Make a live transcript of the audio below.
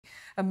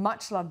A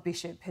much-loved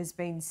bishop has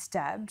been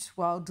stabbed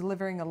while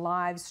delivering a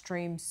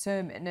live-stream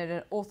sermon at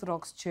an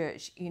Orthodox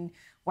church in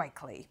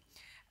Wakeley.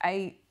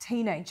 A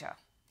teenager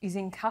is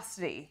in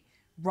custody.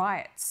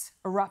 Riots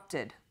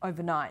erupted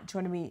overnight.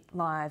 Joining me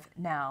live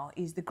now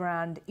is the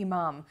Grand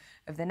Imam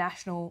of the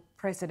national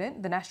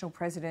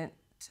president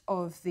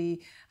of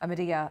the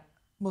Ahmadiyya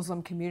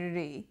Muslim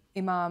community,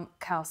 Imam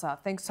Kauser.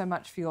 Thanks so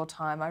much for your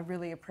time. I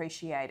really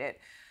appreciate it.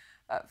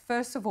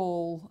 First of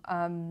all,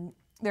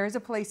 there is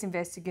a police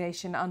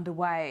investigation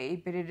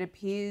underway, but it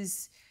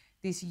appears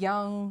this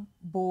young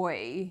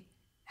boy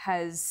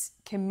has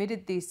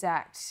committed this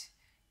act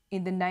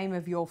in the name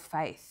of your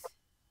faith.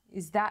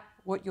 Is that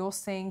what you're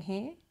seeing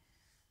here?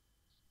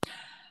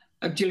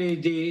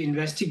 Actually, the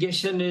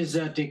investigation is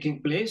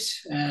taking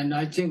place, and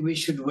I think we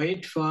should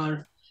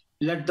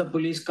let the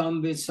police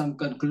come with some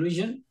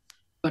conclusion.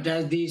 But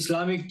as the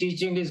Islamic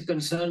teaching is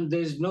concerned, there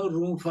is no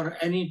room for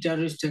any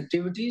terrorist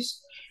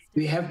activities.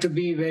 We have to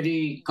be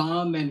very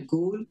calm and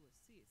cool,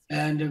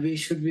 and we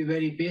should be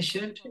very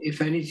patient.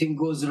 If anything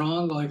goes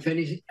wrong, or if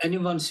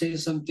anyone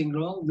says something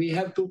wrong, we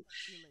have to,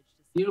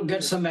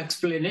 get some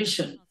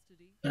explanation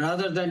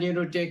rather than,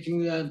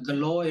 taking the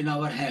law in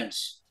our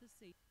hands.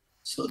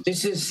 So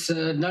this is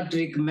not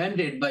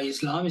recommended by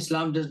Islam.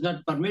 Islam does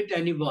not permit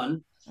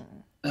anyone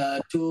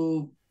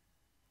to,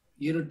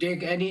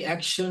 take any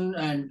action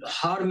and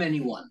harm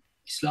anyone.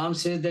 Islam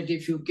says that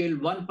if you kill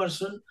one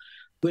person,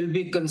 will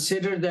be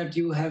considered that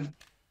you have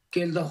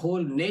killed the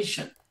whole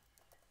nation.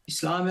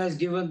 Islam has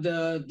given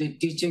the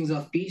teachings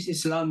of peace.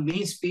 Islam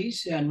means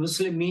peace, and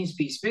Muslim means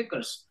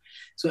peacemakers.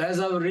 So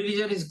as our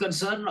religion is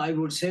concerned, I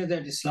would say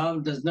that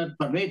Islam does not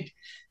permit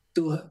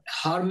to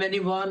harm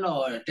anyone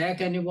or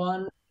attack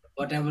anyone,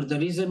 whatever the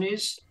reason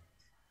is.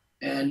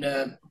 And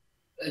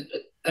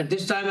at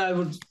this time, I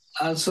would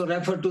also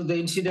refer to the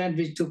incident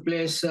which took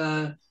place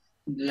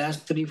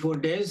last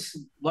 3-4 days.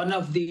 One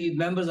of the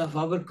members of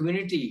our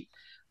community,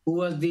 who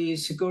was the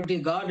security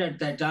guard at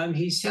that time,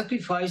 he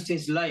sacrificed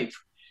his life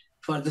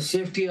for the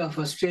safety of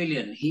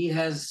Australian. He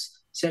has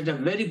set a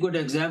very good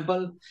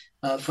example.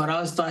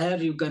 Faraz Tahir,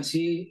 you can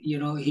see,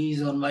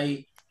 he's on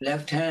my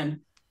left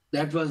hand.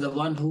 That was the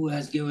one who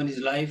has given his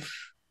life.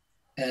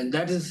 And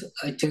that is,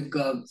 I think,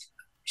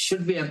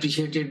 should be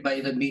appreciated by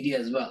the media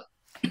as well.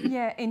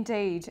 Yeah,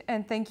 indeed.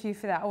 And thank you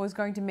for that. I was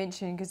going to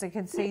mention, because I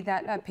can see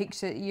that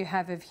picture you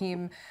have of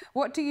him.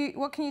 What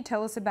can you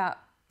tell us about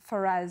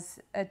Faraz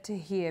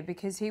Tahir,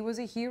 because he was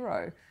a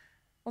hero,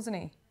 wasn't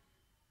he?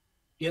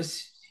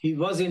 Yes, he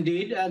was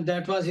indeed, and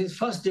that was his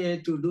first day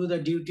to do the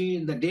duty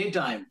in the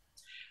daytime.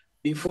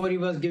 Before he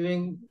was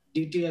giving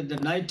duty at the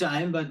night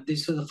time, but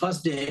this was the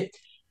first day,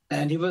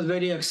 and he was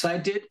very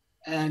excited,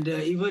 and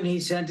even he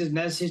sent his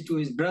message to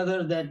his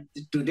brother that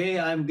today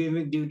I'm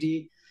giving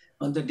duty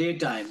on the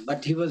daytime.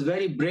 But he was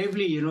very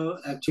bravely,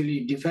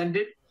 actually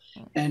defended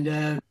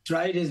and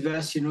tried his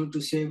best,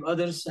 to save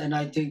others, and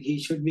I think he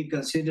should be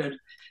considered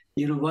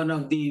one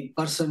of the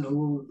person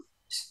who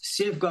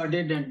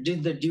safeguarded and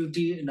did the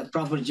duty in a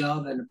proper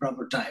job and a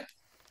proper time.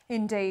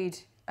 Indeed,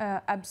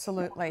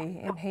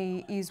 absolutely. And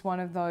he is one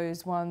of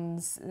those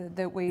ones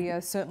that we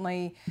are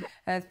certainly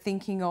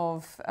thinking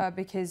of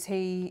because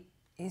he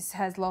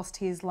has lost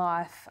his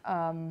life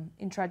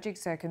in tragic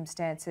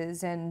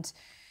circumstances, and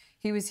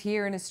he was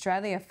here in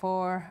Australia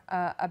for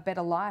a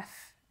better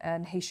life,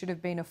 and he should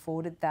have been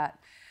afforded that.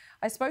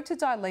 I spoke to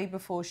Di Lee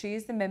before. She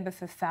is the member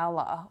for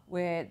Fowler,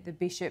 where the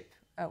bishop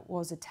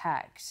was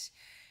attacked.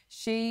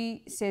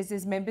 She says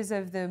there's members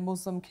of the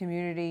Muslim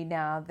community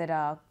now that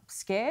are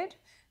scared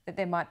that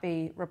there might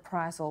be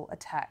reprisal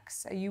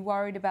attacks. Are you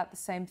worried about the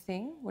same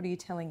thing? What are you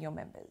telling your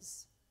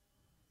members?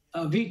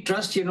 We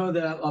trust,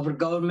 that our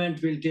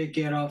government will take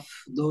care of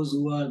those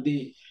who are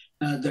the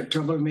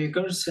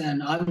troublemakers,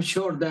 and I'm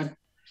sure that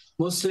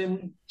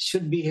Muslims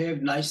should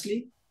behave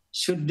nicely,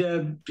 should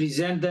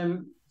present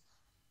them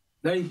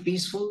very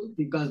peaceful,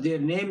 because their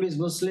name is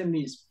Muslim,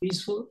 means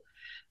peaceful.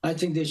 I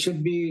think they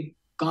should be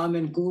calm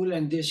and cool,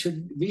 and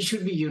we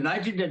should be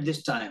united at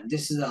this time.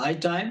 This is a high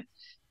time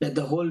that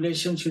the whole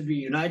nation should be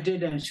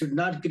united and should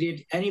not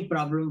create any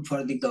problem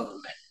for the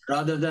government.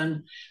 Rather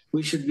than,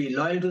 we should be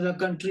loyal to the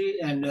country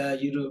and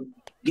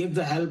give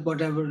the help,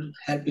 whatever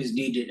help is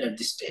needed at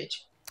this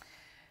stage.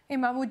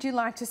 Imam, would you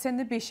like to send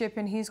the bishop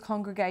and his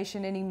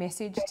congregation any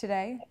message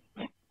today?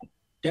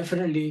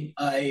 Definitely.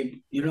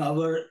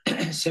 Our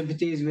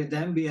sympathy is with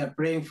them. We are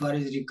praying for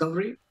his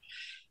recovery.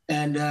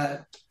 And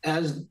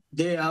as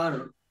he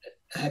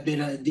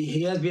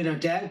has been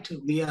attacked,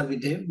 we are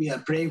with him. We are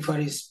praying for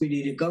his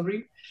speedy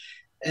recovery.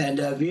 And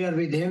we are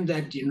with him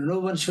that no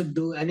one should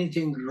do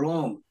anything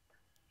wrong.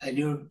 And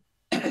you're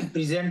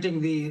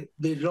presenting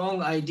the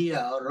wrong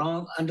idea or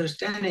wrong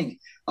understanding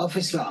of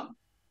Islam.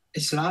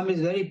 Islam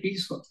is very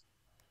peaceful.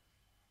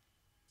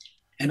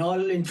 And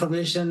all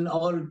information,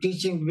 all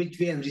teaching which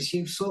we have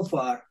received so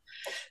far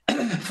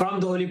from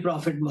the Holy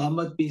Prophet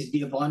Muhammad, peace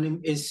be upon him,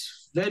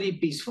 is very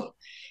peaceful.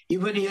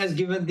 Even he has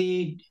given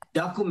the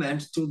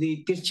documents to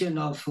the Christian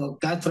of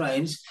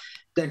Catharines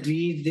that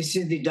this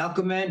is the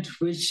document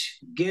which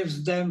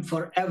gives them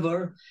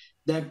forever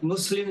that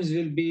Muslims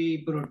will be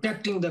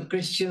protecting the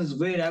Christians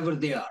wherever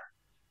they are.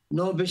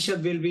 No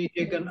bishop will be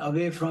taken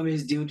away from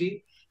his duty,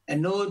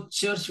 and no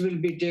church will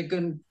be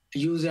taken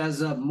used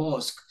as a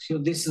mosque. So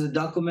this is the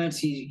documents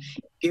he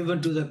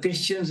given to the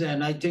Christians,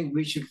 and I think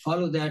we should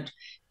follow that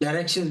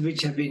directions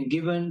which have been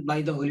given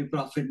by the Holy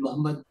Prophet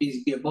Muhammad,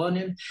 peace be upon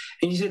him.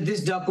 And he said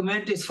this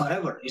document is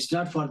forever. It's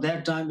not for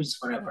that time, it's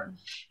forever.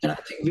 And I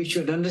think we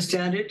should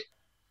understand it.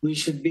 We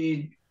should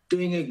be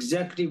doing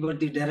exactly what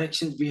the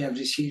directions we have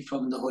received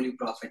from the Holy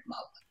Prophet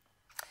Muhammad.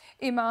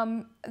 Imam,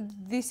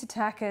 this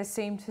attacker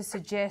seemed to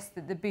suggest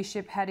that the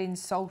bishop had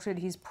insulted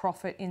his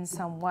prophet in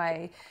some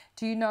way.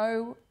 Do you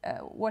know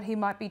what he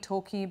might be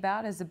talking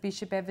about? Has the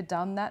bishop ever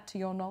done that, to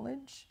your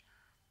knowledge?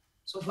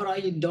 So far, I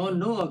don't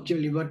know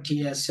actually what he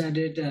has said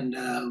it and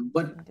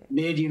what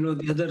made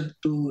the other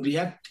to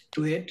react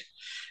to it.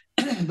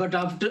 But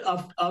after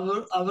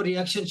our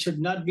reaction should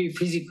not be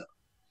physical.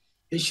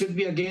 It should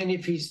be, again,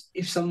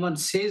 if someone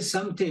says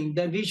something,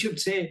 then we should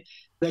say,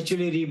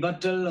 actually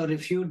rebuttal or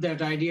refute that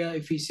idea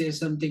if he says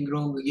something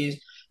wrong against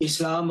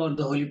Islam or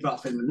the Holy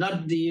Prophet.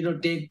 Not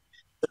take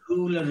the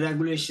rule and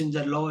regulations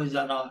and laws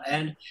on our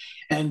hand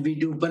and we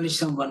do punish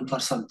someone for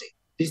something.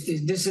 This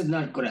is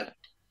not correct.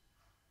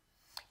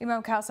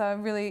 Imam Kauser, I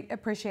really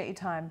appreciate your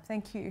time.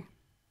 Thank you.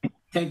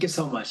 Thank you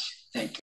so much. Thank you.